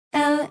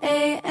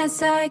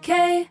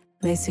LASIK,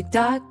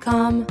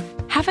 LASIK.com.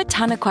 Have a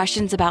ton of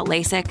questions about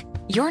LASIK?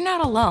 You're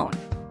not alone.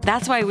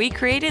 That's why we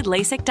created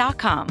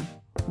LASIK.com.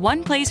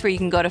 One place where you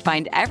can go to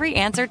find every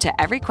answer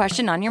to every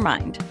question on your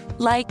mind.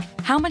 Like,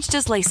 how much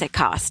does LASIK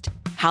cost?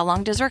 How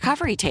long does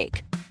recovery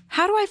take?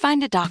 How do I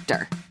find a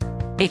doctor?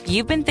 If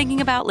you've been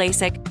thinking about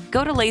LASIK,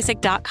 go to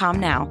LASIK.com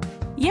now.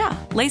 Yeah,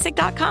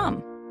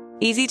 LASIK.com.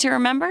 Easy to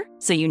remember,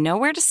 so you know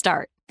where to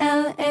start.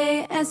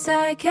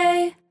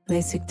 LASIK,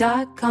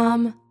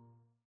 LASIK.com.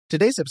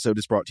 Today's episode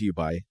is brought to you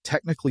by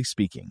Technically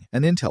Speaking,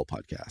 an Intel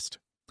podcast.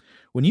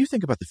 When you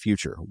think about the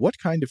future, what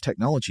kind of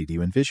technology do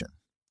you envision?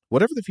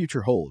 Whatever the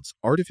future holds,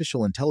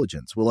 artificial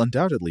intelligence will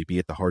undoubtedly be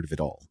at the heart of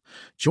it all.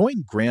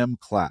 Join Graham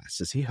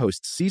Class as he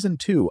hosts Season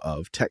 2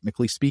 of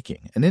Technically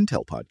Speaking, an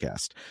Intel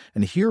podcast,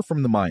 and hear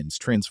from the minds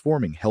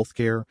transforming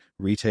healthcare,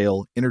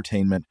 retail,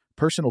 entertainment,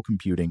 personal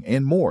computing,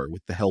 and more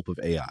with the help of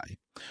AI.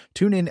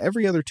 Tune in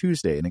every other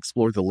Tuesday and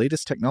explore the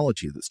latest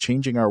technology that's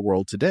changing our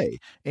world today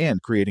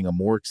and creating a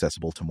more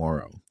accessible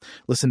tomorrow.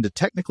 Listen to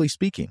Technically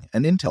Speaking,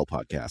 an Intel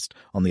podcast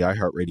on the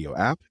iHeartRadio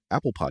app,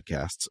 Apple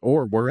Podcasts,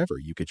 or wherever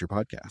you get your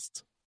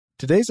podcasts.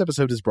 Today's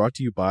episode is brought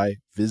to you by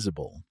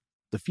Visible.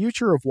 The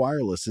future of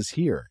wireless is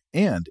here,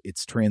 and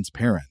it's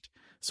transparent.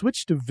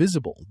 Switch to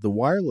Visible, the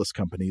wireless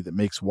company that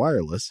makes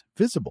wireless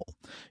visible.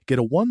 Get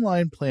a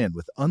one-line plan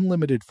with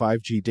unlimited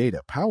 5G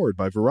data powered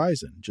by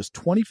Verizon, just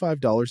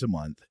 $25 a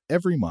month,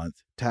 every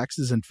month,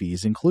 taxes and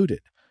fees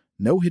included.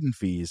 No hidden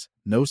fees,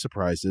 no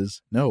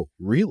surprises, no,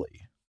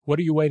 really. What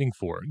are you waiting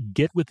for?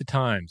 Get with the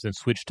times and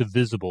switch to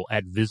Visible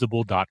at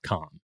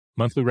Visible.com.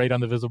 Monthly rate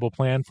on the Visible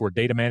plan for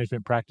data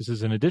management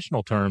practices and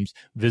additional terms,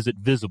 visit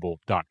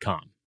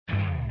Visible.com.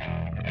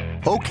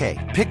 Okay,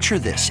 picture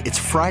this. It's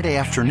Friday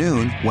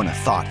afternoon when a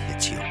thought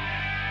hits you.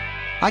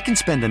 I can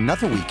spend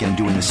another weekend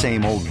doing the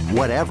same old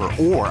whatever,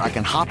 or I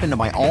can hop into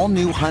my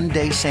all-new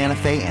Hyundai Santa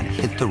Fe and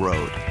hit the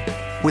road.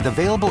 With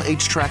available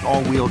H-Track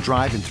all-wheel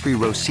drive and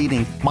 3-row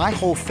seating, my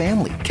whole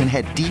family can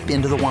head deep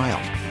into the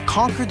wild.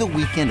 Conquer the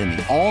weekend in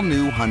the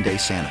all-new Hyundai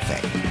Santa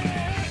Fe.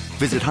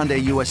 Visit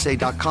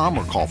HyundaiUSA.com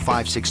or call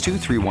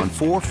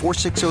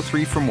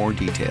 562-314-4603 for more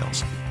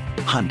details.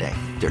 Hyundai,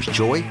 there's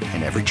joy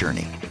in every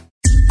journey.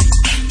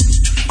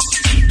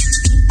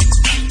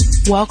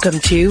 Welcome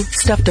to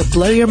Stuff to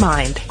Blow Your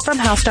Mind from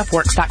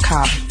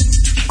HowStuffWorks.com.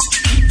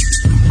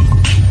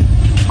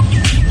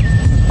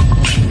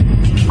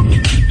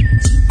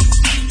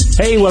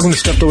 Hey, welcome to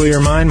Stuff to Blow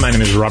Your Mind. My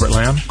name is Robert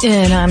Lamb.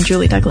 And I'm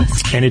Julie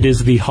Douglas. And it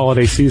is the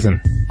holiday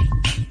season.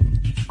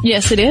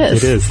 Yes, it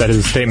is. It is. That is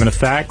a statement of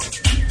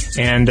fact.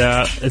 And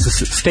it's a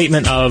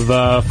statement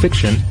of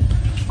fiction.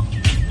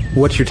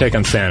 What's your take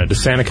on Santa?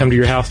 Does Santa come to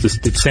your house?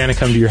 Did Santa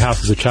come to your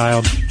house as a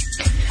child?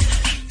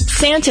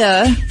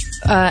 Santa,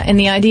 and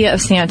the idea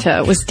of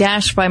Santa was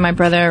dashed by my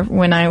brother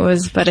when I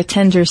was but a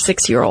tender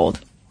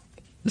 6-year-old.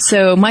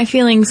 So my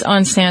feelings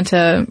on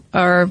Santa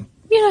are,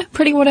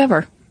 pretty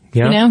whatever.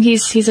 Yeah.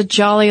 He's a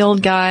jolly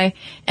old guy.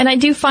 And I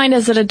do find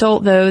as an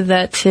adult, though,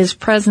 that his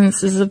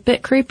presence is a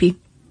bit creepy.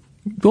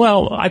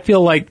 Well, I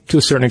feel like to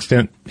a certain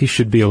extent he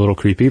should be a little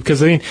creepy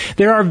because,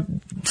 there are,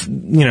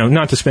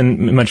 not to spend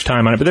much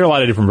time on it, but there are a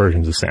lot of different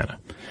versions of Santa.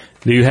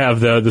 You have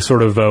the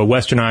sort of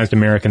westernized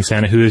American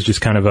Santa who is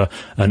just kind of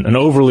an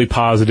overly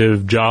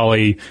positive,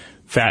 jolly,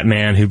 fat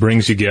man who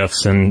brings you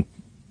gifts and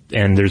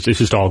it's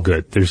just all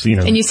good. There's,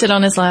 And you sit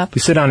on his lap.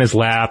 You sit on his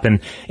lap and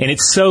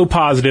it's so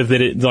positive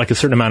that it, like a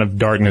certain amount of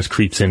darkness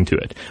creeps into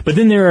it. But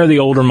then there are the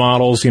older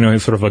models,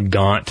 sort of a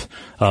gaunt,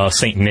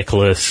 St.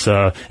 Nicholas,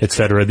 et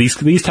cetera.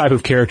 These type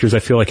of characters I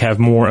feel like have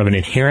more of an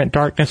inherent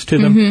darkness to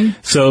them. Mm-hmm.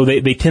 So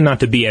they tend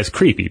not to be as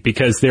creepy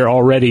because they're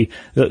already,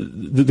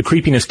 the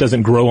creepiness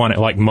doesn't grow on it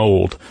like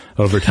mold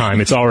over time.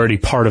 It's already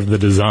part of the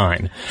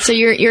design. So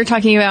you're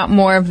talking about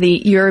more of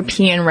the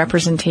European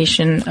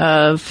representation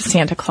of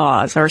Santa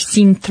Claus or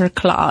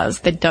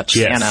Sinterklaas, the Dutch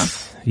Santa.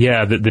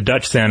 Yeah, the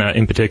Dutch Santa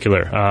in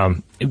particular.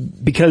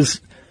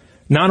 Because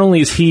not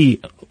only is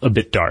he a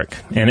bit dark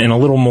and a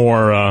little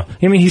more,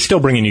 he's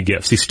still bringing you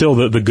gifts. He's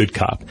still the good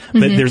cop.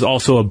 But there's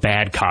also a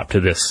bad cop to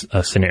this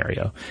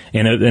scenario.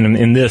 And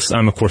in this,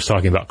 I'm of course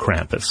talking about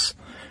Krampus.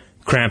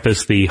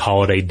 Krampus, the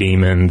holiday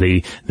demon,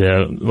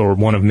 or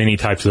one of many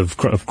types of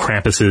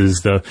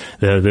Krampuses,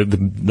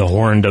 the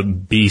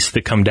horned beasts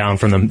that come down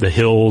from the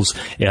hills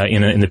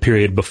in the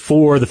period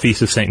before the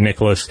Feast of St.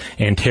 Nicholas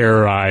and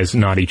terrorize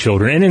naughty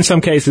children, and in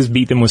some cases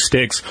beat them with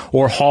sticks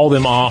or haul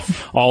them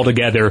off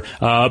altogether,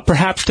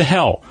 perhaps to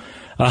hell.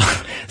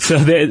 But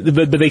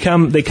they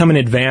come in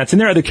advance,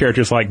 and there are other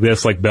characters like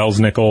this, like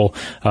Belsnickel,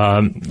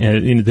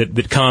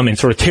 that come and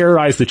sort of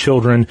terrorize the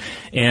children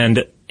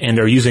and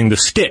are using the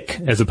stick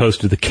as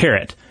opposed to the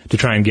carrot to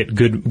try and get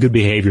good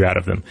behavior out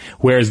of them.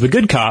 Whereas the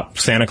good cop,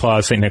 Santa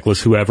Claus, St.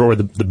 Nicholas, whoever, or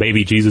the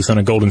baby Jesus on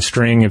a golden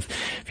string, if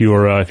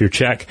you're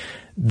Czech,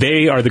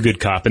 they are the good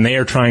cop, and they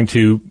are trying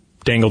to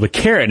dangle the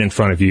carrot in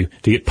front of you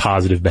to get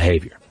positive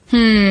behavior.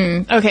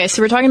 Okay,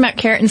 so we're talking about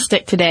carrot and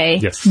stick today.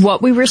 Yes.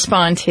 What we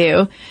respond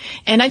to.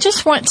 And I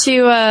just want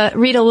to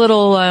read a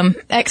little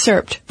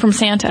excerpt from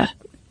Santa.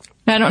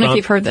 I don't know if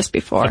you've heard this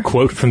before. A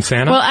quote from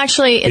Santa? Well,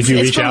 actually, Did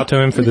you reach out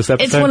to him for this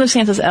episode? It's one of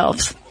Santa's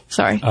elves.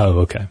 Sorry. Oh,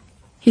 okay.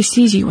 He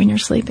sees you when you're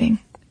sleeping.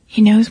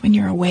 He knows when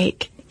you're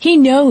awake. He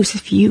knows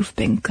if you've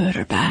been good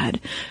or bad.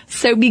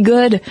 So be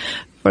good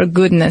for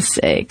goodness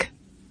sake.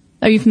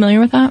 Are you familiar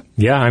with that?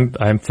 Yeah,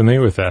 I'm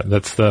familiar with that.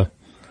 Those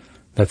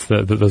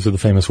are the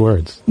famous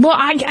words. Well,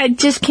 I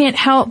just can't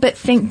help but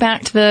think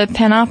back to the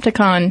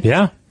Panopticon.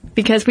 Yeah.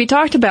 Because we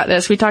talked about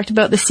this. We talked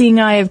about the seeing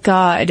eye of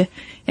God.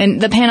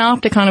 And the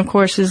Panopticon, of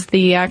course, is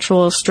the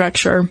actual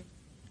structure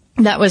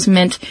that was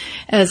meant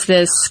as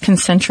this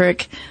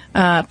concentric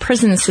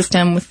prison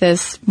system with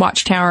this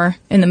watchtower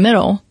in the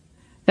middle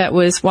that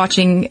was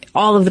watching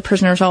all of the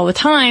prisoners all the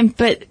time.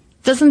 But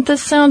doesn't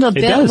this sound a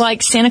bit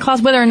like Santa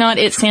Claus, whether or not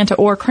it's Santa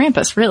or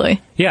Krampus,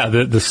 really? Yeah,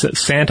 the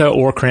Santa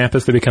or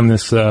Krampus, they become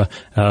this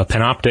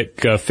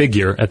panoptic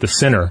figure at the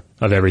center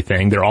of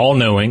everything. They're all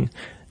knowing.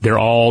 They're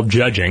all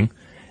judging.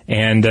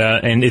 And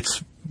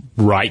it's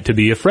right to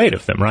be afraid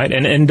of them, right?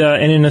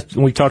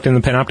 We talked in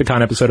the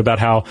Panopticon episode about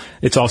how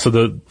it's also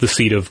the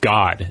seat of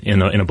God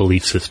in a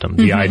belief system.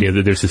 The idea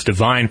that there's this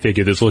divine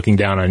figure that's looking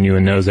down on you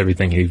and knows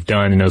everything you've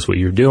done and knows what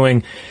you're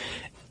doing.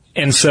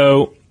 And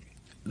so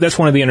that's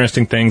one of the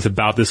interesting things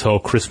about this whole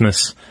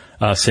Christmas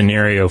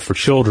scenario for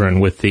children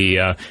with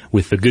the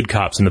good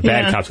cops and the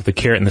bad cops, with the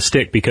carrot and the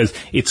stick, because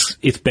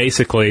it's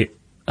basically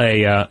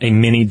a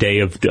mini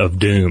day of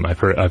doom. I've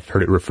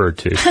heard it referred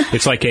to.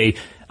 It's like a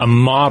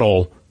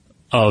model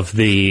of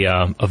the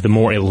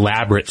more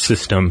elaborate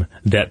system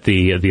that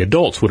the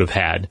adults would have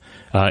had,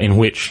 in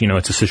which,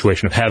 it's a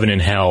situation of heaven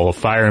and hell, of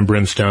fire and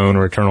brimstone,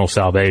 or eternal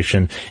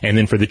salvation. And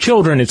then for the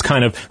children, it's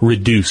kind of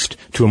reduced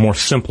to a more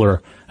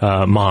simpler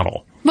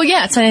model. Well,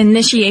 yeah, it's an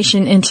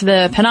initiation into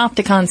the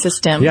Panopticon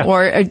system,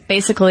 or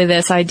basically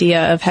this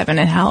idea of heaven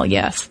and hell,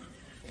 yes.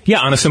 Yeah,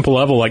 on a simple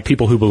level, like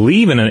people who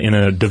believe in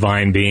a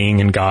divine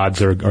being and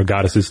gods or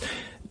goddesses,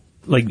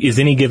 like, is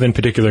any given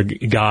particular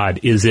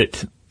god, is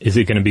it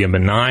going to be a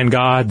benign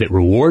God that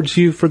rewards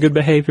you for good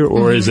behavior,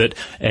 or is it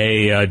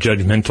a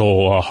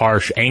judgmental,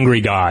 harsh,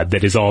 angry God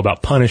that is all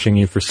about punishing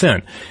you for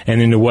sin? And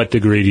then to what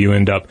degree do you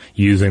end up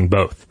using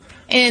both?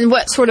 And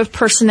what sort of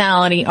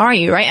personality are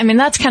you, right? I mean,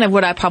 that's kind of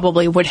what I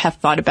probably would have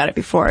thought about it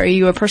before. Are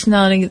you a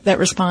personality that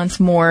responds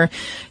more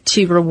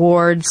to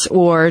rewards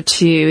or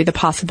to the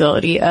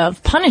possibility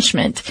of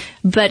punishment?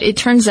 But it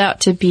turns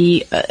out to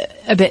be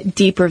a bit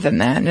deeper than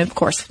that. And of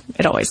course,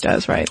 it always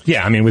does, right?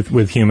 Yeah, I mean,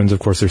 with humans, of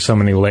course, there's so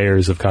many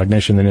layers of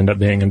cognition that end up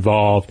being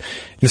involved,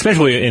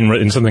 especially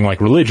in something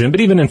like religion,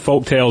 but even in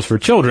folk tales for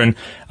children,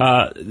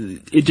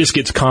 it just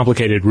gets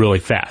complicated really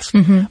fast.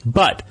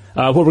 But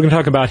what we're going to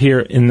talk about here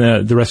in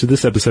the rest of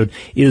this episode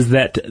is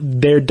that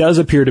there does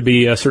appear to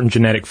be certain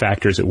genetic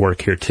factors at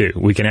work here too.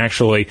 We can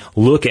actually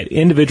look at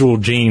individual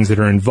genes that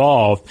are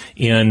involved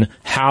in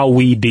how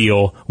we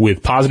deal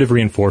with positive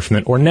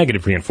reinforcement or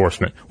negative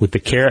reinforcement, with the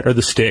carrot or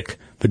the stick,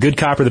 the good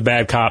cop or the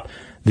bad cop,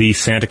 the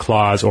Santa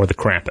Claus or the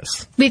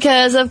Krampus.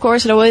 Because, of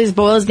course, it always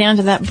boils down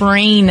to that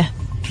brain.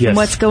 Yes.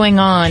 What's going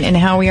on and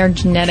how we are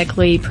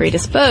genetically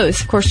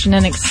predisposed. Of course,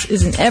 genetics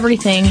isn't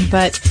everything,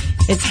 but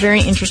it's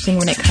very interesting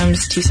when it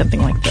comes to something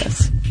like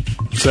this.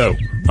 So,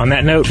 on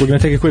that note, we're going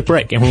to take a quick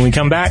break. And when we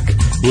come back,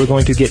 we're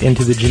going to get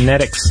into the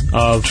genetics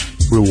of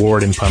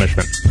reward and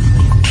punishment.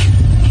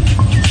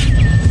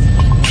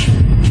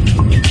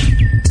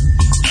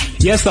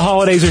 Yes, the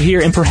holidays are here,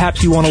 and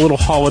perhaps you want a little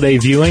holiday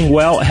viewing.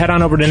 Well, head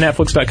on over to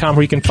Netflix.com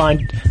where you can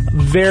find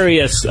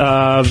various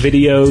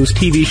videos,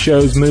 TV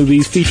shows,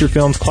 movies, feature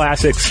films,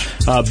 classics,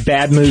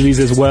 bad movies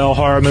as well,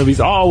 horror movies,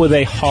 all with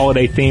a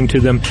holiday theme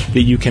to them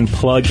that you can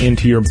plug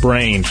into your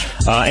brain.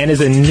 And as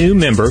a new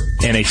member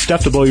and a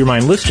Stuff to Blow Your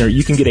Mind listener,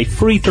 you can get a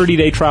free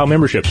 30-day trial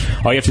membership.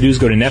 All you have to do is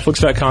go to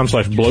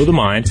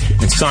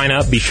Netflix.com/blowthemind and sign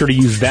up. Be sure to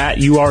use that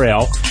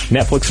URL,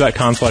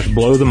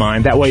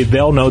 Netflix.com/blowthemind. That way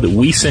they'll know that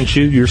we sent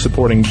you. You're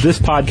supporting this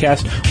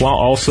podcast while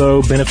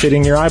also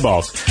benefiting your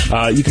eyeballs.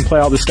 You can play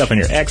all this stuff on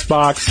your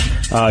Xbox,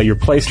 your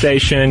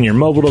PlayStation, your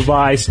mobile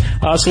device.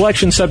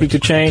 Selection subject to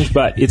change,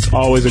 but it's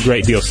always a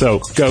great deal. So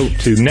go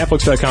to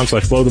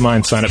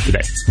Netflix.com/blowthemind, sign up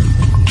today.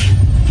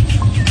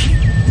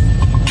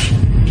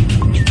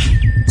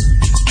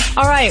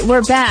 All right,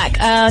 we're back.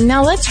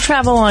 Now let's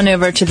travel on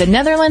over to the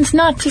Netherlands,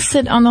 not to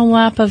sit on the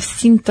lap of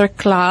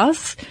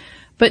Sinterklaas,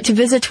 but to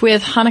visit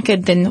with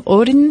Hanneke den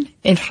Ouden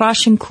and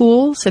Raschen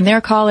Koels and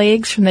their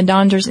colleagues from the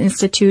Donders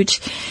Institute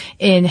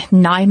in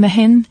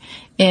Nijmegen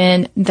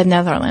in the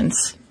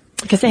Netherlands,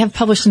 because they have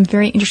published some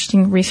very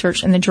interesting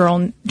research in the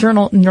journal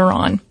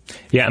Neuron.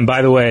 Yeah, and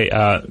by the way,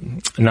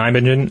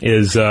 Nijmegen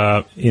is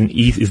in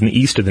the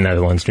east of the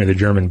Netherlands, near the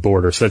German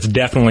border. So that's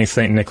definitely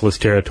St. Nicholas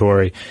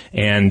territory,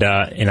 and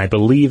I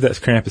believe that's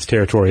Krampus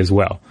territory as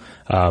well.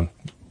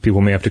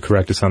 People may have to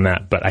correct us on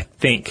that, but I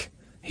think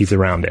he's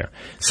around there.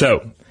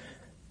 So,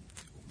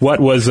 what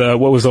was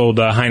old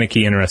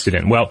Heineke interested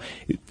in? Well,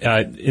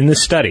 in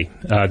this study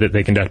that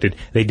they conducted,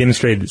 they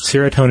demonstrated that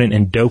serotonin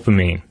and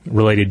dopamine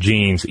related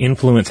genes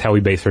influence how we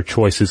base our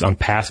choices on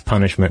past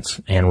punishments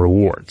and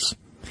rewards.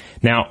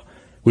 Now,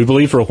 We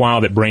believed for a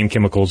while that brain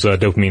chemicals,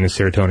 dopamine and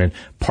serotonin,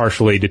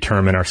 partially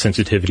determine our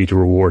sensitivity to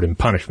reward and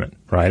punishment,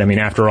 right? I mean,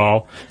 after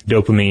all,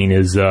 dopamine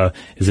is a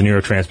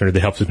neurotransmitter that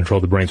helps to control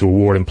the brain's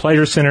reward and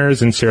pleasure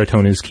centers, and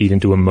serotonin is keyed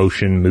into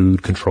emotion,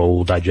 mood,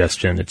 control,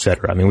 digestion,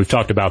 etc. I mean, we've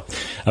talked about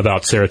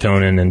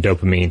serotonin and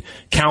dopamine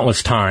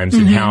countless times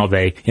and how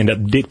they end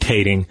up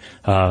dictating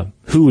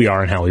who we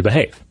are and how we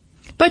behave.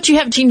 But you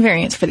have gene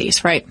variants for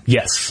these, right?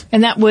 Yes.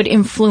 And that would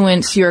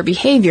influence your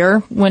behavior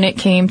when it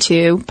came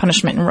to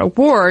punishment and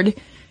reward.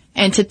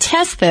 And to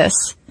test this,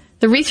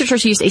 the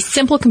researchers used a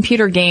simple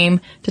computer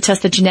game to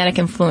test the genetic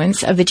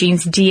influence of the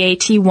genes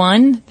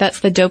DAT1,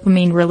 that's the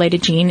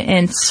dopamine-related gene,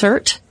 and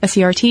SERT,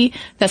 S-E-R-T,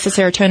 that's the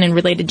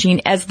serotonin-related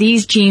gene, as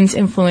these genes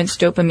influence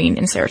dopamine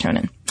and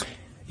serotonin.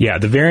 Yeah,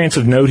 the variants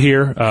of note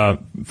here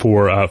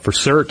for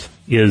SERT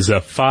is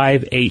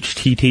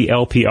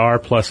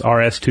 5-HTT-LPR plus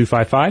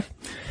RS255.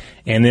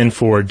 And then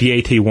for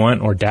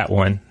DAT1 or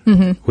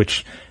DAT1,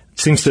 which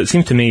seems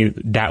to me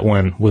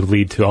DAT1 would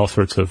lead to all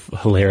sorts of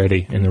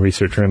hilarity in the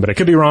research room, but I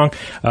could be wrong.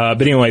 But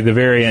anyway, the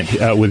variant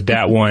with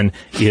DAT1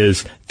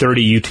 is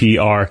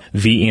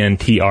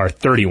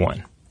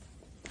 30UTR-VNTR31.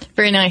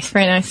 Very nice,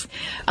 very nice.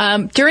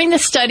 During the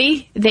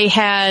study, they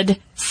had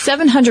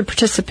 700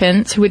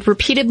 participants who would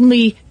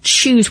repeatedly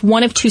choose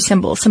one of two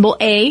symbols. Symbol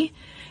A,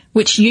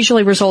 which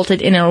usually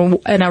resulted in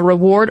a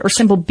reward, or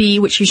symbol B,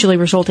 which usually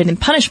resulted in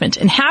punishment.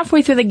 And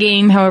halfway through the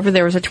game, however,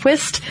 there was a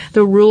twist.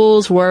 The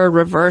rules were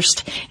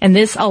reversed, and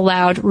this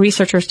allowed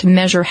researchers to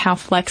measure how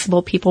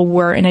flexible people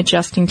were in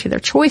adjusting to their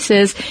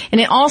choices. And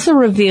it also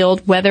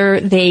revealed whether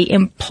they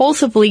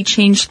impulsively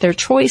changed their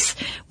choice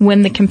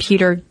when the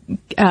computer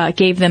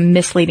gave them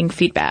misleading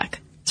feedback.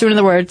 So in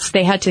other words,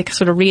 they had to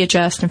sort of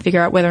readjust and figure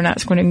out whether or not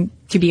it's going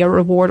to be a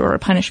reward or a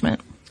punishment.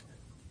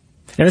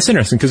 And it's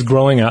interesting because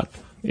growing up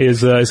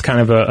is kind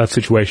of a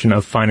situation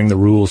of finding the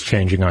rules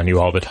changing on you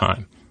all the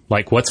time.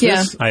 Like, what's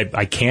this?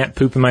 I can't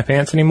poop in my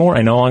pants anymore.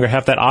 I no longer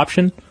have that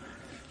option.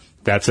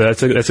 That's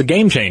a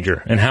game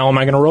changer. And how am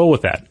I going to roll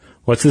with that?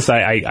 What's this?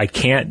 I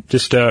can't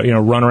just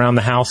run around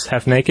the house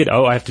half naked.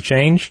 Oh, I have to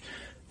change.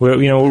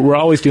 We're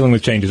always dealing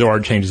with changes, or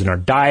changes in our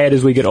diet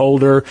as we get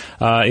older.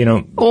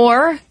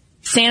 Or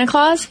Santa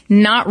Claus,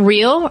 not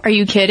real. Are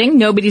you kidding?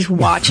 Nobody's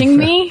watching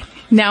me.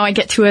 Now I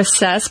get to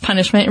assess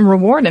punishment and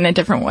reward in a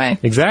different way.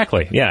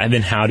 Exactly. Yeah. And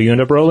then how do you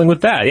end up rolling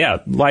with that?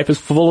 Yeah. Life is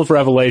full of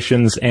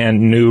revelations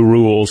and new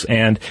rules,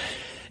 and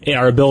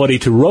our ability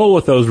to roll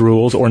with those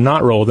rules or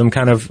not roll with them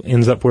kind of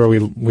ends up where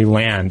we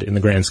land in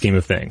the grand scheme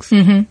of things.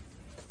 Mm-hmm.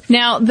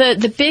 Now,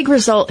 the big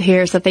result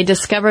here is that they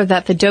discover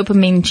that the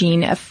dopamine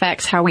gene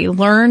affects how we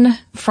learn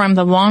from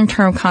the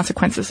long-term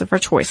consequences of our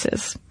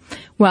choices,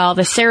 while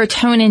the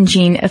serotonin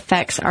gene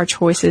affects our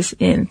choices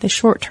in the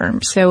short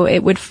term. So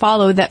it would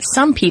follow that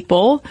some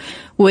people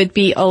would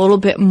be a little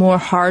bit more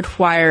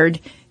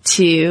hardwired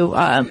to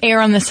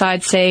err on the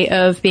side, say,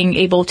 of being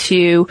able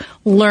to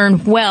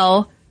learn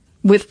well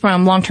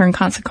from long-term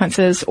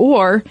consequences,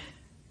 or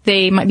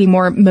they might be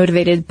more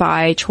motivated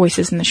by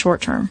choices in the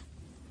short term.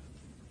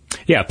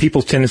 Yeah,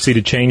 people's tendency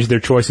to change their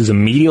choices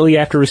immediately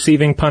after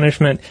receiving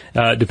punishment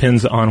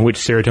depends on which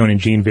serotonin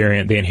gene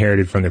variant they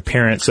inherited from their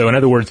parents. So, in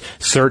other words,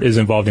 SERT is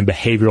involved in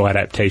behavioral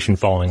adaptation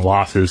following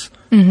losses.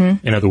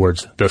 Mm-hmm. In other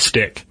words, the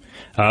stick.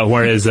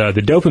 Whereas the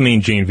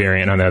dopamine gene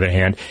variant, on the other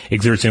hand,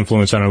 exerts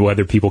influence on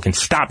whether people can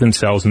stop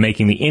themselves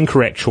making the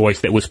incorrect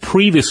choice that was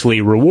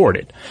previously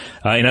rewarded.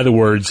 In other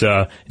words,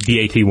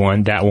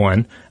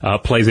 DAT1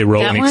 plays a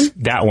role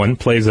DAT1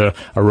 plays a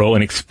role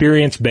in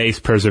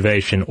experience-based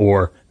preservation,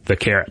 or the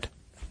carrot.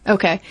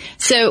 Okay.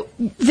 So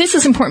this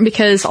is important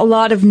because a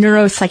lot of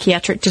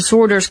neuropsychiatric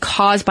disorders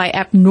caused by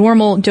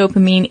abnormal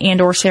dopamine and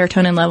or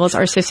serotonin levels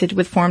are associated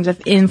with forms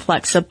of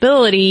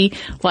inflexibility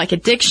like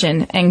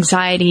addiction,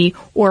 anxiety,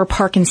 or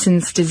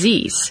Parkinson's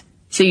disease.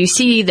 So you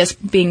see this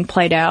being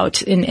played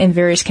out in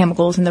various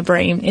chemicals in the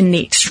brain in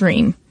the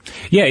extreme.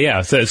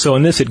 Yeah. So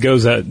in this, it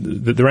goes,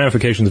 the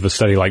ramifications of a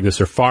study like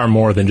this are far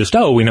more than just,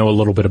 we know a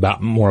little bit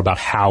more about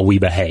how we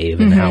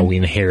behave and how we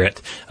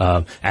inherit,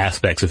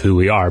 aspects of who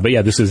we are. But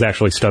yeah, this is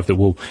actually stuff that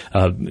we'll,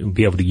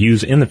 be able to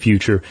use in the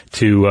future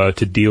to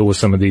deal with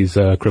some of these,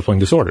 crippling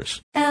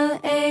disorders.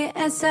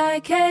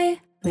 LASIK,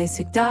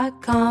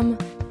 LASIK.com.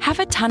 Have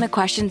a ton of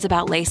questions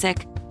about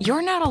LASIK?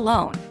 You're not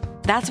alone.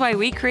 That's why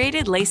we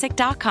created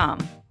LASIK.com.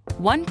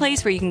 One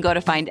place where you can go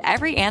to find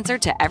every answer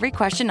to every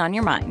question on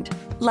your mind.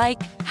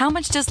 Like, how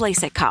much does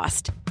LASIK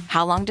cost?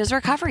 How long does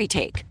recovery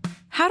take?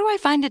 How do I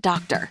find a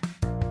doctor?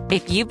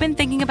 If you've been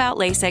thinking about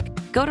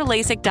LASIK, go to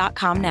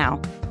LASIK.com now.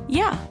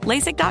 Yeah,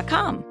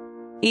 LASIK.com.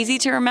 Easy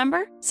to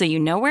remember, so you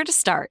know where to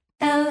start.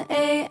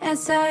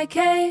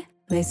 LASIK,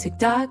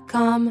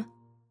 LASIK.com.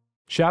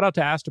 Shout out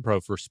to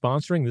Astapro for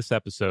sponsoring this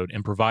episode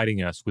and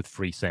providing us with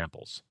free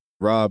samples.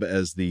 Rob,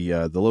 as the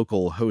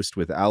local host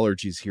with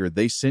allergies here,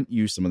 they sent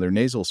you some of their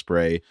nasal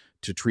spray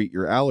to treat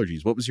your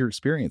allergies. What was your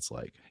experience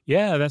like?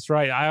 Yeah, that's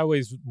right. I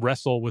always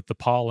wrestle with the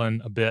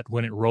pollen a bit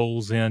when it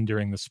rolls in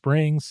during the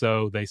spring.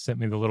 So they sent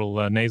me the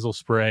little nasal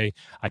spray.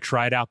 I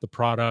tried out the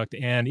product,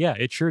 and yeah,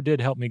 it sure did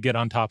help me get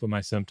on top of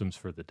my symptoms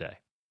for the day.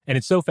 And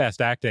it's so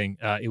fast-acting,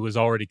 it was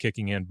already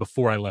kicking in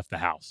before I left the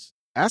house.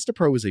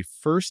 Astepro is a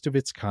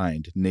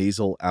first-of-its-kind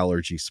nasal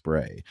allergy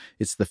spray.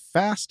 It's the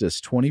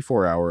fastest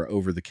 24-hour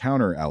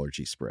over-the-counter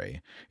allergy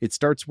spray. It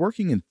starts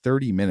working in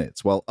 30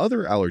 minutes, while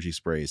other allergy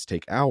sprays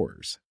take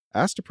hours.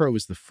 Astepro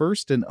is the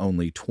first and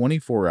only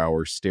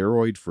 24-hour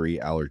steroid-free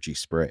allergy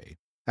spray.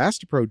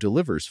 Astepro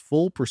delivers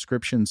full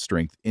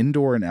prescription-strength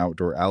indoor and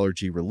outdoor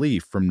allergy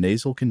relief from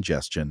nasal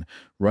congestion,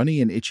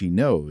 runny and itchy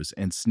nose,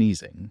 and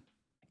sneezing.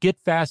 Get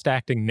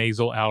fast-acting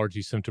nasal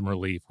allergy symptom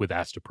relief with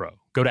Astepro.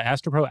 Go to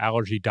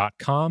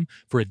asteproallergy.com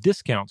for a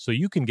discount so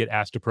you can get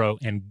Astepro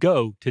and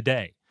go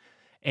today.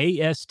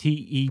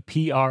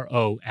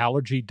 ASTEPRO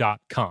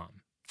allergy.com.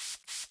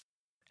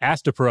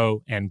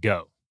 Astepro and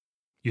go.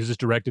 Use as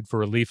directed for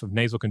relief of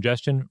nasal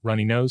congestion,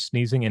 runny nose,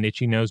 sneezing, and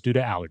itchy nose due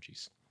to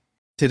allergies.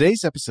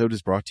 Today's episode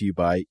is brought to you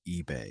by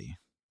eBay.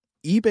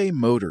 eBay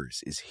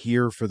Motors is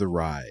here for the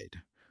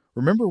ride.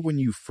 Remember when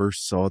you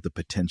first saw the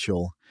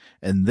potential?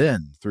 And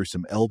then, through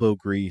some elbow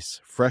grease,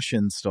 fresh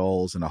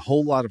installs, and a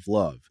whole lot of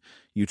love,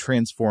 you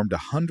transformed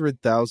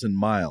 100,000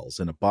 miles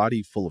and a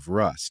body full of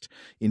rust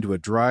into a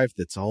drive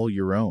that's all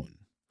your own.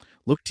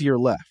 Look to your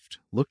left.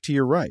 Look to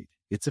your right.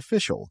 It's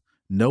official.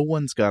 No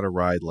one's got a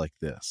ride like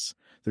this.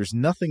 There's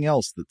nothing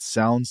else that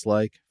sounds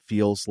like,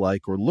 feels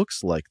like, or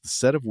looks like the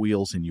set of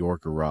wheels in your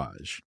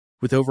garage.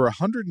 With over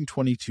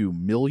 122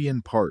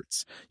 million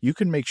parts, you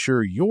can make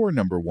sure your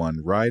number one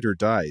ride or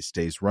die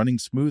stays running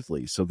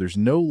smoothly so there's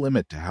no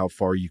limit to how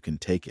far you can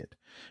take it.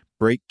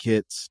 Brake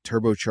kits,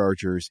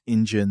 turbochargers,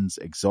 engines,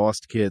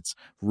 exhaust kits,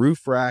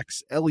 roof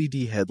racks,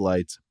 LED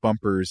headlights,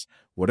 bumpers,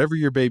 whatever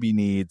your baby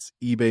needs,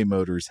 eBay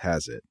Motors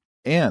has it.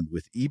 And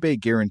with eBay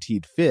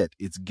Guaranteed Fit,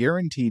 it's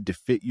guaranteed to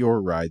fit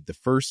your ride the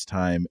first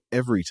time,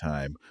 every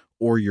time,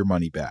 or your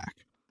money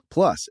back.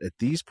 Plus, at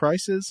these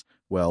prices,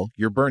 well,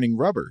 you're burning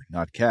rubber,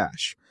 not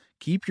cash.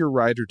 Keep your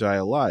ride or die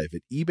alive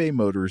at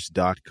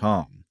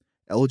ebaymotors.com.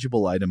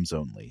 Eligible items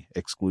only.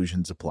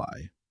 Exclusions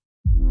apply.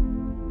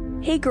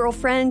 Hey,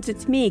 girlfriends,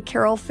 it's me,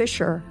 Carol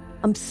Fisher.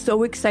 I'm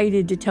so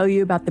excited to tell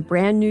you about the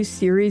brand new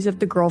series of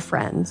The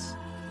Girlfriends.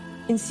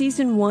 In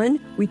Season 1,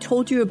 we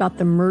told you about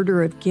the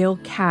murder of Gail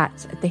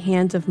Katz at the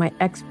hands of my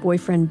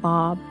ex-boyfriend,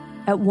 Bob.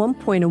 At one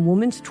point, a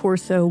woman's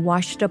torso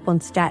washed up on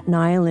Staten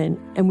Island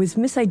and was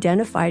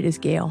misidentified as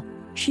Gail.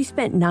 She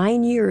spent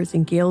 9 years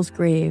in Gail's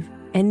grave,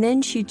 and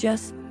then she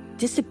just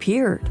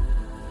disappeared.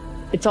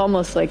 It's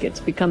almost like it's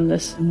become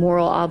this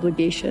moral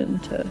obligation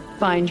to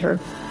find her.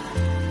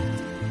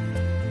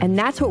 And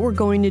that's what we're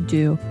going to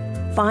do.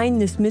 Find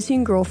this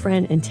missing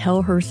girlfriend and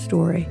tell her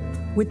story.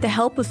 With the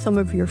help of some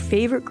of your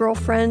favorite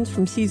girlfriends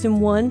from Season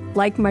 1,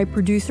 like my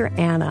producer,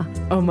 Anna.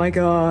 Oh my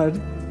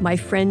God. My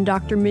friend,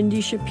 Dr. Mindy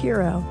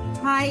Shapiro.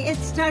 Hi,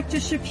 it's Dr.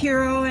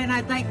 Shapiro, and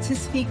I'd like to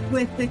speak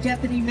with the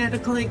Deputy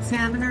Medical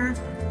Examiner.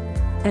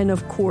 And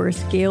of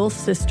course, Gail's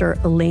sister,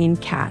 Elaine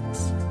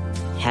Katz.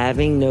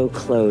 Having no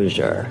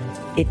closure,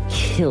 it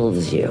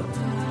kills you.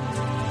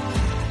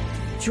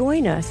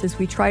 Join us as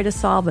we try to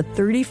solve a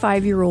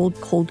 35-year-old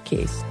cold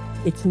case.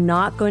 It's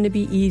not going to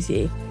be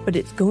easy, but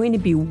it's going to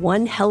be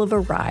one hell of a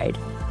ride.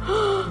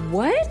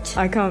 What?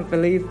 I can't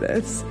believe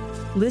this.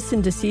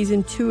 Listen to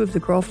Season 2 of The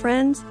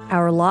Girlfriends,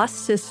 Our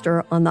Lost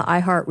Sister on the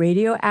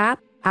iHeartRadio app,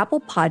 Apple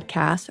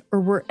Podcasts, or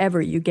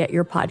wherever you get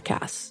your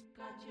podcasts.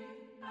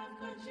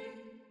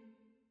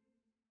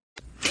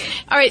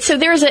 All right, so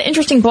there's an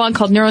interesting blog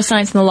called Neuroscience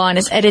and the Law, and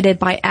it's edited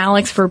by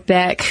Alex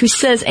Verbeck, who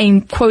says,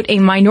 quote, a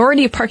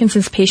minority of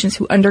Parkinson's patients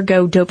who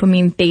undergo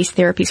dopamine-based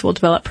therapies will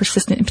develop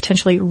persistent and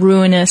potentially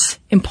ruinous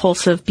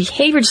impulsive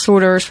behavior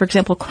disorders, for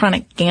example,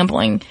 chronic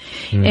gambling.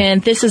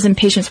 And this is in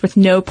patients with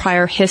no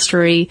prior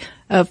history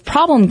of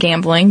problem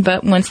gambling,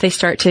 but once they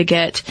start to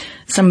get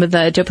some of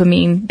the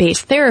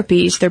dopamine-based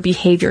therapies, their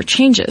behavior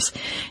changes.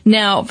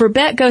 Now,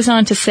 Verbeck goes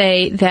on to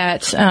say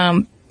that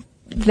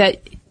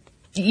that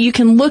you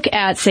can look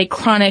at, say,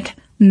 chronic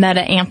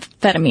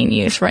methamphetamine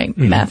use, right?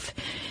 Meth.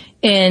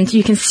 And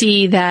you can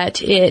see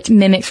that it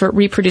mimics or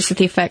reproduces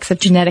the effects of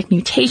genetic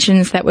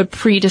mutations that would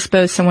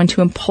predispose someone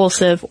to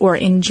impulsive or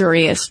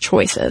injurious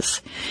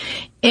choices.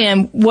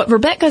 And what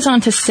Verbeck goes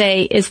on to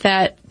say is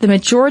that the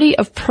majority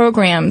of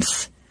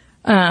programs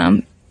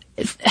have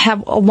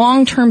a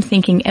long-term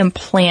thinking and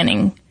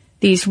planning,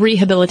 these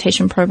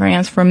rehabilitation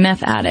programs for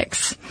meth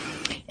addicts.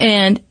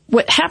 And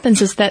what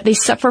happens is that they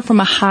suffer from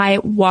a high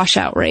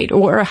washout rate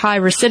or a high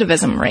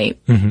recidivism rate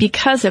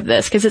because of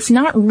this, because it's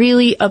not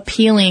really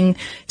appealing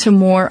to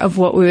more of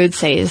what we would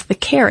say is the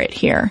carrot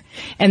here.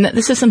 And that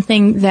this is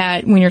something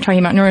that when you're talking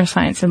about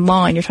neuroscience and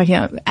law and you're talking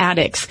about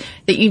addicts,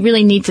 that you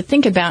really need to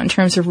think about in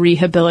terms of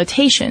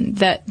rehabilitation,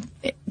 that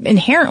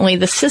inherently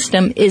the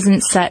system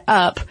isn't set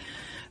up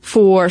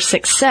for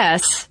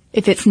success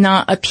if it's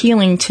not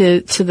appealing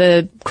to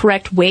the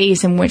correct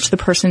ways in which the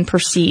person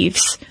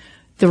perceives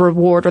the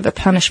reward or the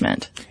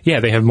punishment. Yeah,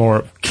 they have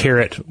more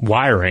carrot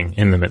wiring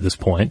in them at this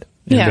point.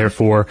 And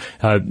therefore,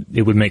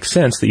 it would make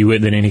sense that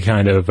that any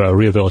kind of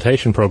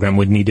rehabilitation program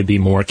would need to be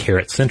more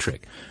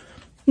carrot-centric.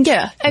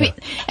 Yeah. I mean,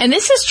 and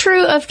this is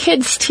true of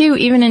kids too,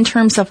 even in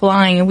terms of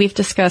lying. And we've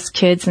discussed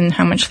kids and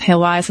how much they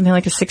lie. Something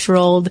like a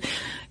 6-year-old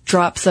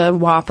drops a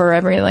Whopper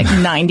every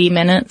 90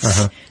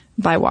 minutes.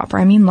 By Whopper,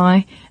 I mean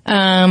lie.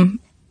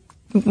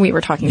 We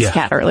were talking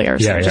scat earlier,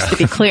 so just to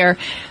be clear.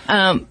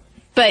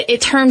 But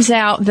it turns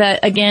out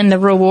that, again, the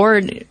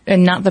reward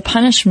and not the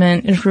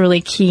punishment is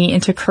really key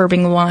into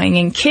curbing lying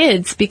in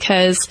kids,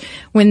 because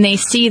when they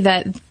see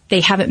that they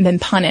haven't been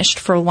punished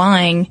for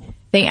lying,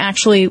 they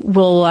actually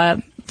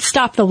will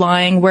stop the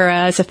lying,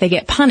 whereas if they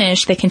get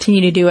punished, they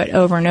continue to do it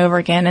over and over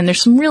again. And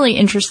there's some really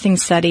interesting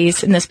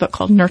studies in this book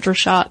called Nurture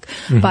Shock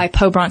by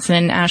Poe Bronson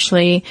and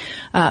Ashley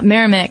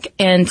Merrimack,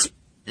 and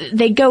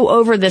they go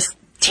over this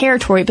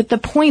territory, but the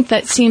point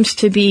that seems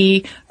to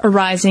be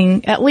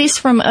arising, at least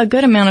from a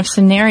good amount of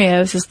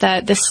scenarios, is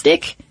that the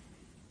stick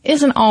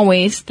isn't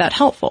always that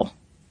helpful.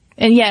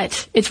 And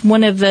yet, it's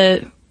one of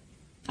the,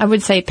 I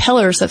would say,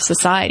 pillars of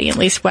society, at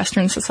least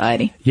Western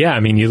society. Yeah,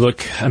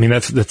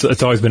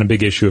 that's always been a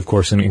big issue, of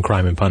course, in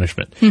crime and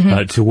punishment.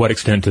 To what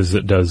extent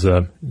does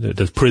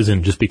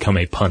prison just become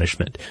a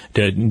punishment?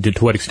 To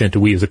what extent do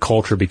we as a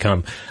culture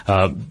become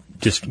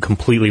just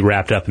completely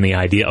wrapped up in the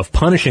idea of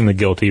punishing the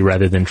guilty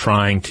rather than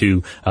trying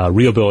to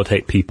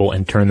rehabilitate people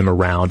and turn them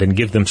around and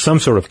give them some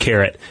sort of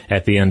carrot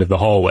at the end of the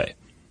hallway?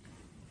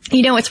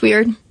 You know what's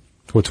weird?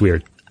 What's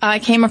weird? I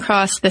came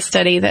across this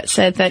study that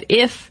said that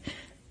if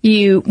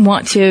you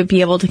want to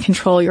be able to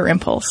control your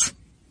impulse,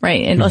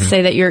 right? And let's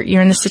say that you're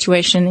in this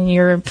situation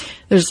and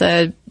there's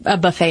a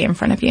buffet in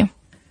front of you.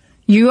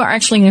 You are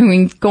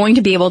actually going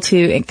to be able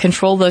to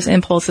control those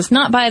impulses,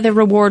 not by the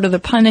reward or the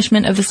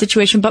punishment of the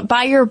situation, but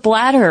by your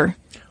bladder,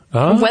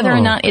 whether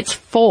or not it's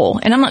full.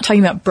 And I'm not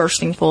talking about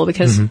bursting full,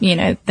 because,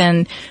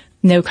 then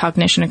no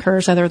cognition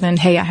occurs other than,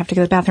 hey, I have to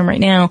go to the bathroom right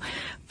now.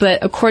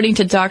 But according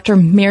to Dr.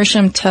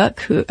 Meerschaum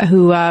Tuck,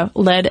 who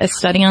led a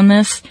study on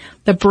this,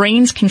 the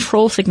brain's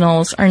control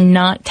signals are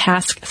not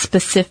task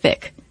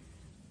specific,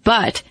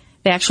 but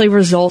they actually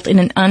result in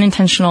an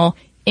unintentional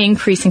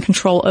increase in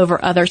control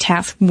over other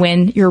tasks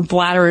when your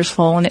bladder is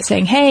full and it's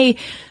saying, hey,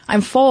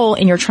 I'm full,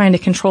 and you're trying to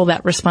control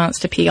that response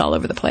to pee all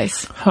over the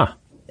place.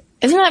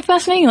 Isn't that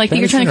fascinating? Like,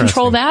 you're trying to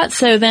control that,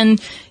 so then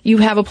you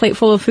have a plate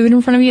full of food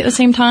in front of you at the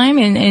same time,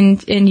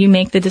 and you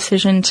make the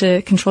decision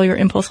to control your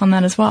impulse on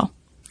that as well.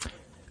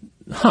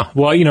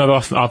 Well,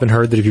 I've often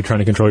heard that if you're trying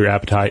to control your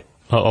appetite,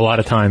 a lot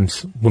of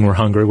times when we're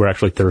hungry, we're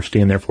actually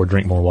thirsty and therefore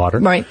drink more water.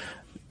 Right.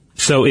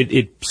 So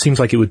it seems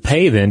like it would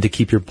pay then to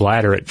keep your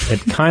bladder at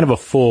kind of a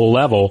full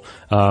level,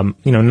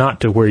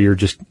 not to where you're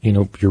just,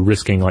 you're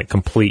risking like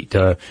complete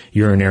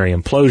urinary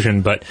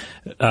implosion, but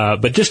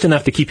just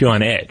enough to keep you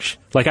on edge.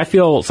 Like, I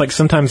feel it's like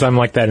sometimes I'm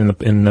like that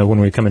when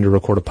we come in to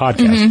record a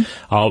podcast.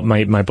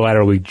 My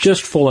bladder will be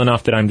just full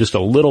enough that I'm just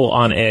a little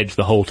on edge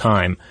the whole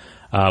time,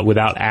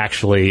 without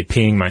actually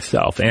peeing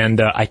myself. And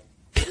I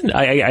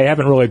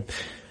haven't really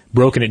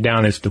broken it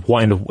down as to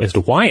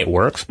why it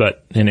works,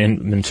 but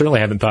and certainly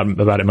haven't thought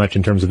about it much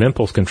in terms of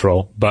impulse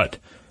control. But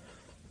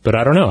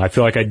I don't know. I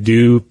feel like I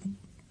do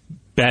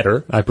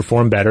better. I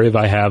perform better if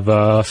I have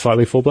a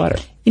slightly full bladder.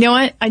 You know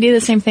what? I do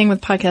the same thing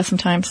with podcasts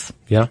sometimes.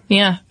 Yeah?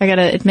 Yeah, I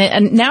gotta admit.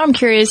 And now I'm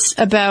curious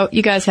about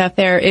you guys out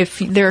there, if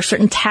there are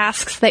certain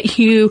tasks that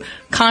you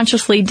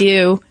consciously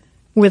do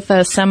with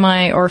a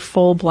semi or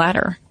full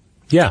bladder.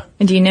 Yeah.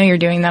 And do you know you're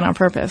doing that on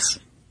purpose?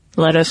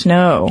 Let us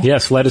know.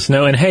 Yes, let us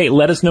know. And hey,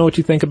 let us know what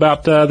you think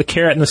about the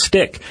carrot and the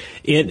stick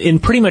in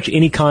pretty much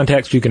any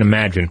context you can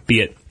imagine,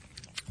 be it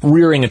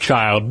rearing a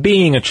child,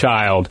 being a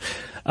child,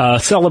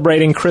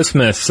 celebrating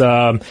Christmas,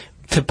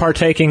 to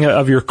partaking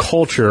of your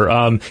culture,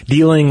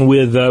 dealing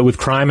with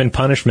crime and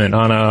punishment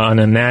on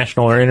a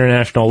national or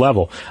international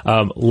level.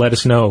 Let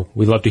us know.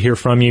 We'd love to hear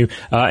from you.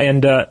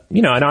 And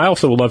I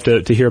also would love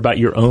to hear about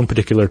your own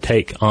particular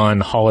take on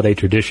holiday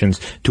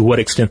traditions, to what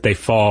extent they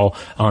fall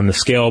on the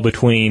scale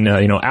between,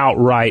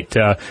 outright,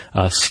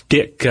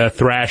 stick,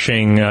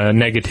 thrashing,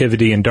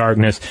 negativity and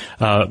darkness,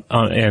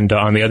 and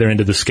on the other end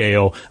of the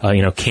scale,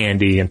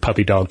 candy and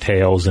puppy dog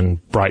tails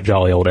and bright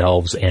jolly old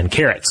elves and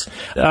carrots.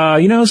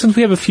 Since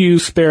we have a few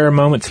spare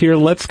moments here,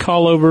 let's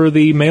call over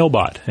the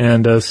mailbot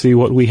and see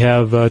what we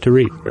have to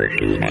read.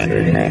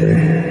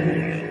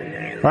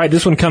 All right,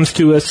 this one comes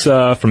to us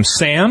from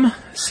Sam.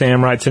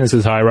 Sam writes in and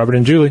says, "Hi, Robert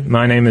and Julie.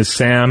 My name is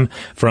Sam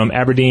from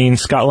Aberdeen,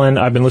 Scotland.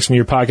 I've been listening to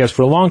your podcast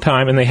for a long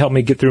time, and they help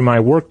me get through my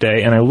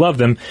workday, and I love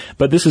them,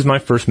 but this is my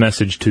first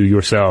message to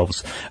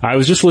yourselves. I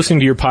was just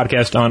listening to your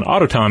podcast on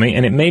autotomy,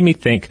 and it made me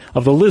think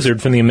of the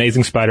lizard from The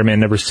Amazing Spider-Man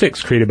number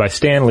 6, created by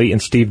Stan Lee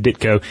and Steve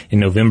Ditko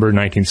in November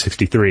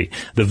 1963.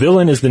 The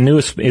villain is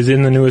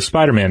in the newest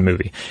Spider-Man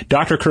movie.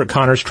 Dr. Kirk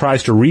Connors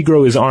tries to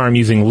regrow his arm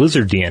using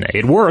lizard DNA.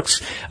 It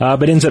works,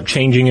 but ends up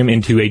changing him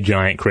into a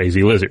giant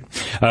crazy lizard.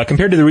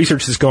 Compared to the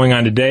research that's going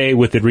on today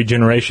with the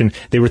regeneration,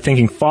 they were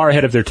thinking far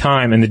ahead of their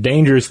time and the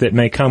dangers that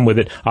may come with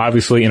it,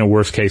 obviously in a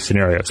worst case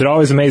scenario. So it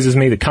always amazes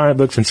me that comic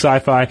books and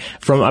sci-fi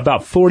from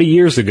about 40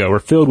 years ago are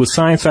filled with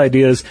science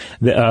ideas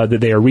that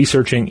they are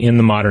researching in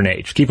the modern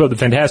age. Keep up the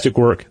fantastic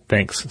work.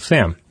 Thanks,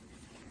 Sam."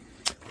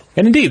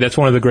 And indeed, that's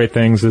one of the great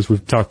things, as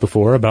we've talked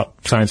before about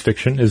science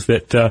fiction, is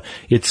that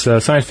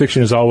science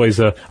fiction is always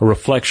a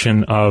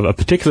reflection of a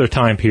particular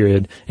time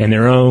period and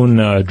their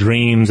own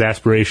dreams,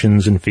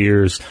 aspirations, and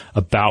fears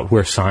about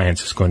where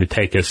science is going to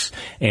take us.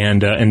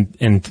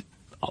 And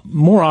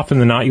more often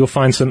than not, you'll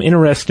find some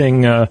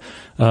interesting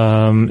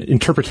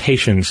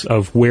interpretations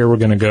of where we're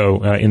going to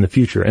go in the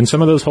future. And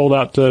some of those hold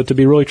out to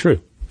be really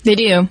true. They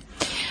do.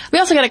 We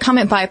also got a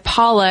comment by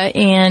Paula,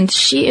 and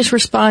she is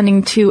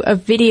responding to a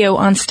video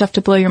on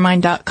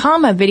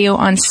StuffToBlowYourMind.com, a video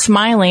on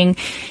smiling,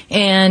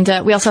 and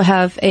we also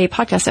have a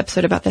podcast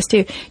episode about this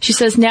too. She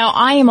says, now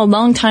I am a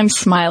longtime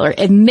smiler,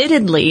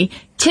 admittedly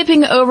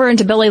tipping over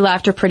into belly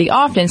laughter pretty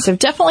often, so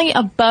definitely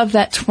above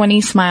that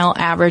 20 smile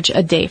average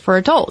a day for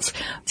adults.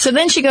 So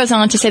then she goes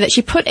on to say that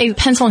she put a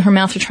pencil in her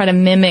mouth to try to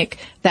mimic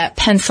that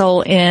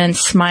pencil and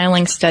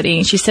smiling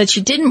study. She said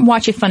she didn't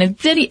watch a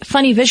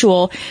funny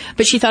visual,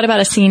 but she thought about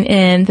a scene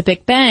in The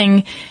Big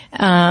Bang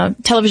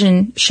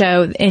television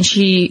show, and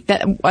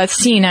a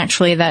scene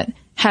actually that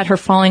had her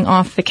falling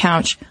off the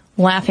couch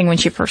laughing when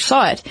she first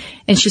saw it.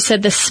 And she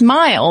said the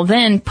smile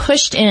then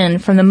pushed in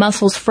from the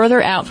muscles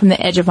further out from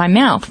the edge of my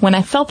mouth. When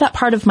I felt that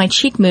part of my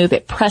cheek move,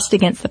 it pressed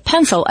against the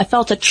pencil. I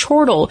felt a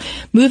chortle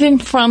moving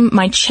from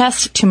my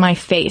chest to my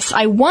face.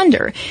 I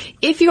wonder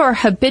if you are a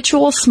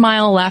habitual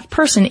smile laugh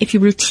person, if you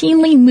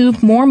routinely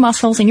move more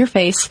muscles in your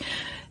face,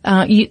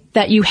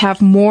 that you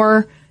have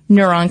more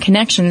neuron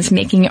connections,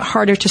 making it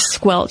harder to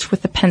squelch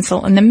with the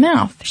pencil in the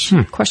mouth.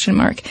 Question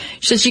mark.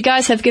 She says, you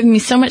guys have given me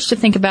so much to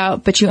think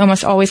about, but you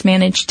almost always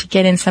manage to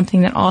get in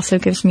something that also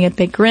gives me a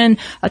big grin,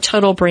 a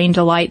total brain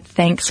delight.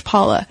 Thanks,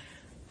 Paula.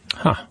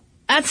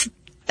 I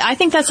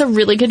think that's a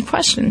really good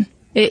question.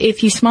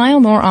 If you smile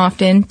more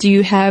often, do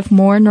you have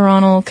more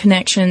neuronal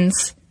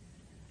connections?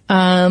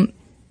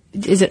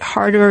 Is it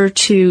harder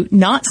to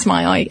not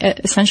smile,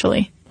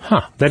 essentially?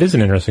 That is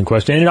an interesting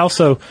question. And it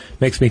also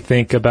makes me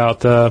think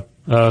about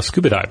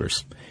scuba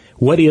divers.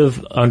 What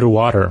if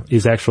underwater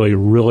is actually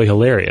really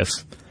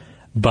hilarious,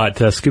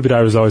 but scuba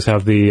divers always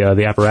have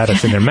the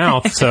apparatus in their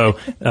mouth, so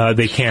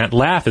they can't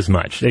laugh as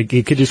much.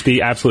 It could just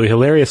be absolutely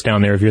hilarious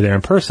down there if you're there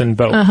in person,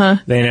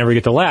 but they never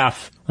get to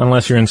laugh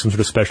unless you're in some sort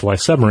of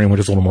specialized submarine, which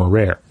is a little more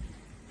rare.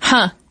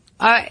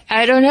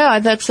 I don't know.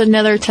 That's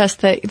another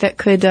test that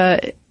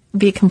could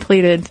be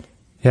completed.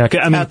 Yeah,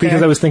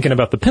 because I was thinking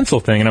about the pencil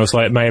thing, and I was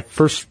like, my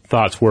first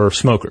thoughts were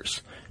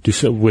smokers.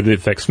 Would it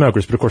affect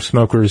smokers? But of course,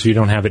 smokers, you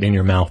don't have it in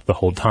your mouth the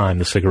whole time,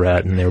 the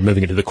cigarette, and they were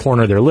moving it to the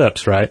corner of their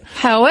lips, right?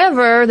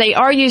 However, they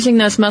are using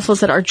those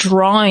muscles that are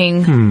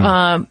drawing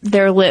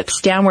their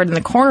lips downward and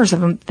the corners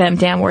of them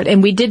downward.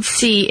 And we did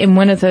see in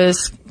one of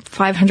those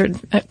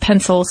 500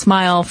 pencil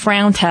smile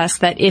frown tests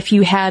that if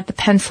you had the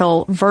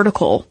pencil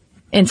vertical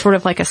in sort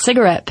of like a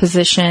cigarette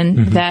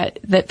position,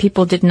 that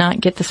people did not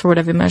get the sort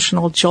of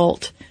emotional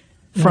jolt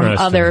from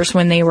others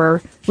when they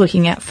were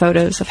looking at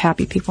photos of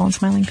happy people and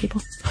smiling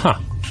people.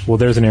 Well,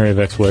 there's an area of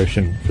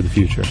exploration for the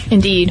future.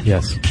 Indeed.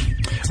 Yes.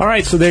 All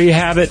right, so there you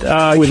have it.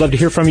 We'd love to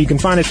hear from you. You can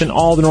find us in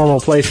all the normal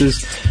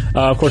places.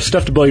 Of course,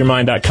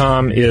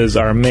 StuffToBlowYourMind.com is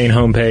our main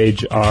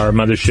homepage, our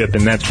mothership,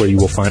 and that's where you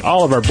will find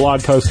all of our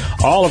blog posts,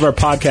 all of our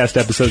podcast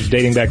episodes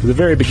dating back to the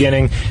very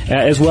beginning,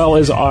 as well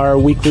as our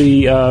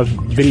weekly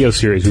video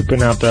series. We're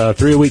putting out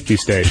 3 a week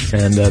these days,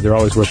 and they're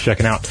always worth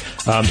checking out.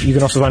 You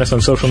can also find us on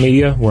social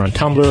media. We're on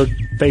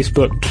Tumblr,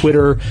 Facebook,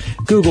 Twitter,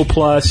 Google+,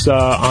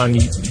 on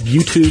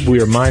YouTube.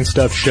 We are Mind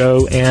Stuff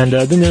Show, and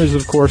then there's,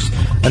 of course,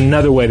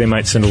 another way they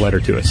might send a letter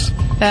to us.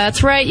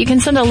 That's right. You can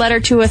send a letter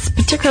to us,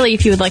 particularly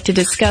if you would like to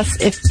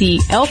discuss if the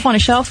elf on a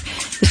shelf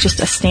is just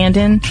a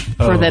stand-in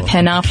for the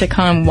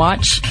Panopticon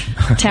watch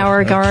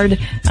tower guard.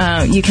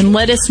 You can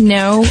let us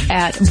know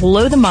at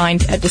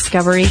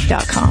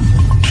blowthemind@discovery.com.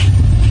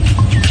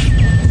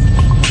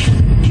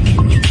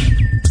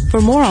 For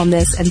more on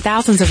this and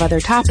thousands of other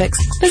topics,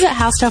 visit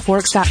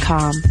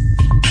howstuffworks.com.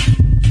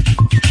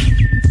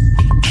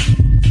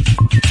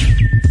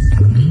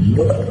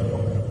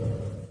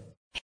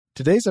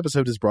 Today's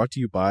episode is brought to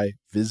you by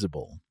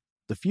Visible.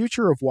 The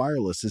future of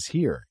wireless is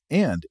here,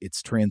 and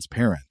it's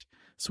transparent.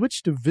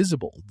 Switch to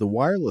Visible, the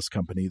wireless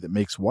company that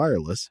makes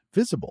wireless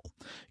visible.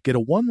 Get a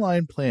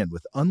one-line plan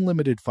with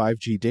unlimited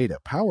 5G data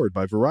powered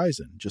by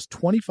Verizon, just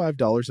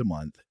 $25 a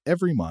month,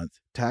 every month,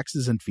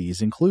 taxes and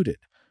fees included.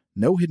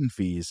 No hidden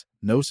fees,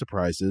 no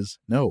surprises,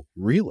 no,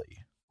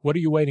 really. What are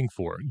you waiting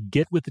for?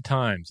 Get with the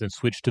times and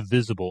switch to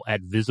Visible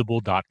at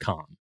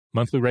Visible.com.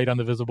 Monthly rate on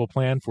the Visible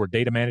plan for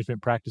data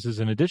management practices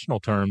and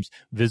additional terms,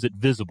 visit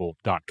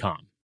Visible.com.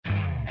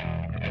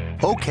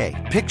 Okay,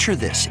 picture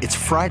this. It's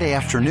Friday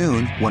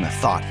afternoon when a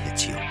thought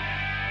hits you.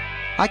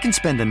 I can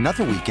spend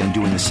another weekend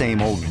doing the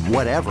same old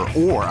whatever,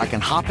 or I can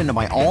hop into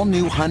my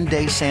all-new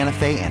Hyundai Santa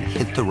Fe and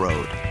hit the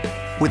road.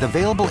 With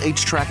available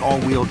H-Track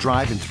all-wheel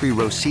drive and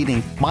 3-row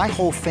seating, my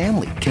whole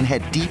family can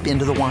head deep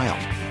into the wild.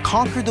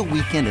 Conquer the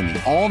weekend in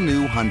the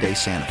all-new Hyundai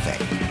Santa Fe.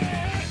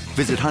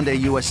 Visit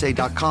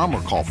HyundaiUSA.com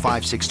or call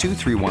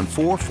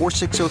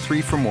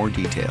 562-314-4603 for more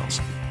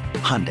details.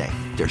 Hyundai,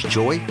 there's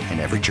joy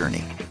in every journey. 「 Hyundai, there's joy in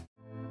every journey. 」 Hyundai, there's joy in every journey. 「 Hyundai, there's joy in every journey. 「 Hyundai, there's joy in every journey.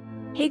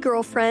 « Hey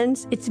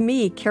girlfriends, it's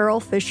me,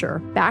 Carol Fisher,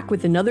 back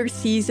with another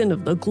season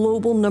of the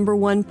global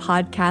 #1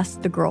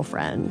 podcast, The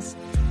Girlfriends.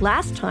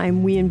 Last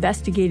time, we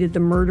investigated the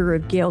murder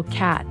of Gail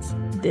Katz.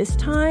 This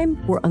time,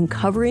 we're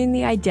uncovering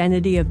the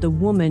identity of the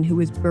woman who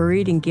was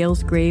buried in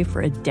Gail's grave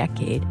for a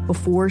decade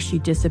before she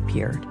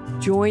disappeared.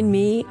 Join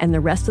me and the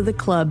rest of the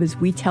club as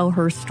we tell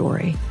her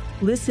story.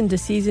 Listen to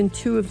Season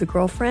 2 of The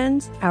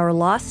Girlfriends, Our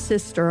Lost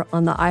Sister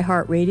on the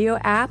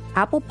iHeartRadio app,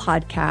 Apple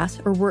Podcasts,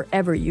 or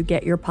wherever you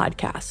get your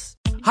podcasts.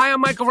 Hi,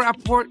 I'm Michael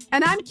Rappaport.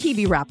 And I'm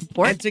Kibi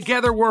Rappaport. And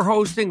together we're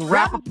hosting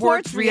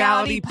Rappaport's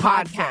Reality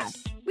Podcast.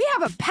 We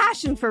have a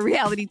passion for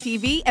reality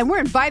TV, and we're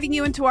inviting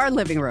you into our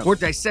living room. We're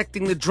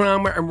dissecting the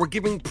drama, and we're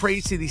giving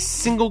praise to the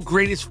single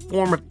greatest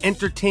form of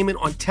entertainment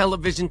on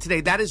television today.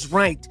 That is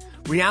right.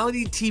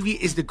 Reality TV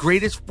is the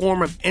greatest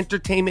form of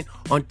entertainment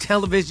on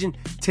television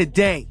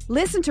today.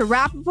 Listen to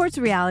Rappaport's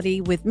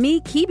Reality with me,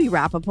 Kibi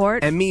Rappaport.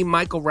 And me,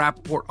 Michael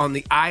Rappaport, on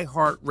the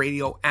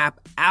iHeartRadio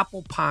app,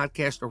 Apple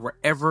Podcast, or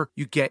wherever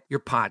you get your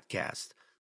podcast.